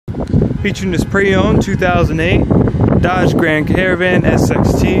featuring this pre-owned 2008 Dodge Grand Caravan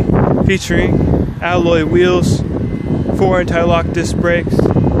SXT, featuring alloy wheels, 4 anti-lock disc brakes,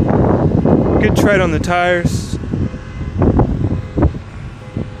 good tread on the tires,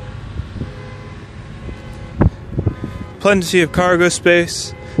 plenty of cargo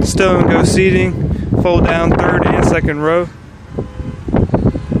space, stow and go seating, fold down third and second row.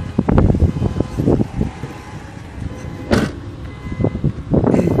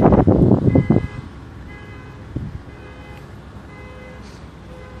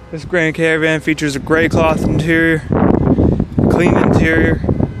 This Grand Caravan features a gray cloth interior, clean interior,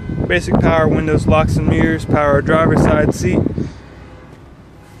 basic power windows, locks and mirrors, power driver's side seat,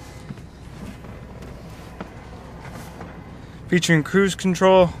 featuring cruise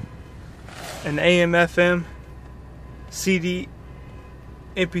control, an AM/FM, CD,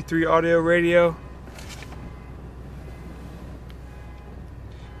 MP3 audio radio,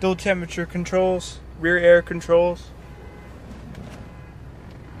 dual temperature controls, rear air controls,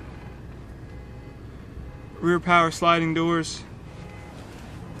 rear power sliding doors,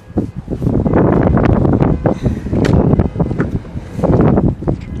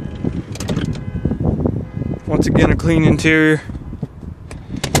 once again a clean interior.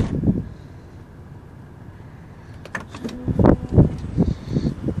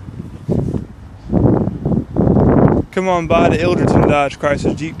 Come on by to Ilderton Dodge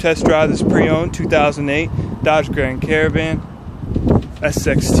Chrysler Jeep, test drive this pre-owned 2008 Dodge Grand Caravan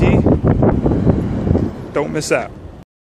SXT. Don't miss out.